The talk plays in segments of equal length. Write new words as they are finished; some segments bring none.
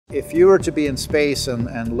If you were to be in space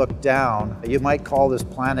and look down, you might call this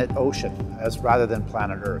planet ocean rather than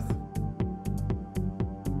planet Earth.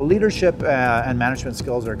 Leadership and management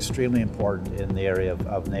skills are extremely important in the area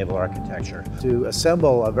of naval architecture. To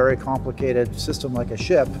assemble a very complicated system like a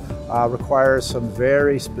ship requires some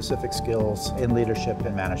very specific skills in leadership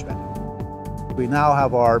and management. We now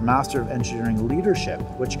have our Master of Engineering Leadership,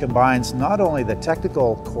 which combines not only the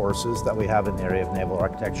technical courses that we have in the area of naval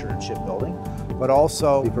architecture and shipbuilding, but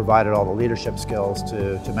also we provided all the leadership skills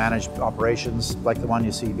to manage operations like the one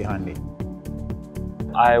you see behind me.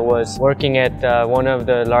 I was working at one of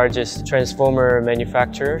the largest transformer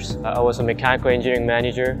manufacturers. I was a mechanical engineering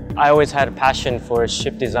manager. I always had a passion for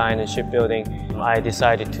ship design and shipbuilding. I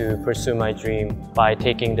decided to pursue my dream by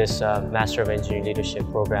taking this Master of Engineering Leadership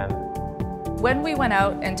program. When we went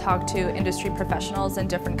out and talked to industry professionals in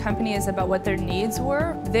different companies about what their needs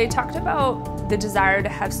were, they talked about the desire to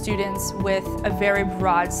have students with a very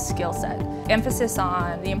broad skill set. Emphasis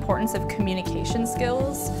on the importance of communication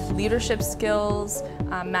skills, leadership skills,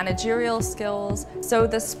 managerial skills. So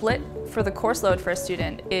the split for the course load for a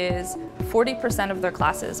student is 40% of their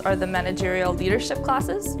classes are the managerial leadership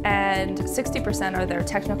classes and 60% are their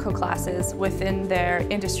technical classes within their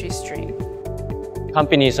industry stream.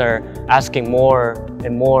 Companies are asking more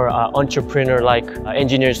and more entrepreneur-like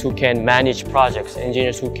engineers who can manage projects,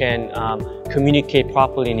 engineers who can communicate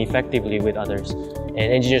properly and effectively with others, and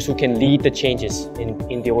engineers who can lead the changes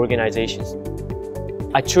in the organizations.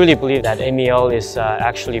 I truly believe that MEL is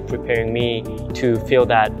actually preparing me to fill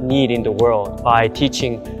that need in the world by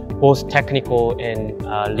teaching both technical and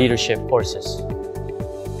leadership courses.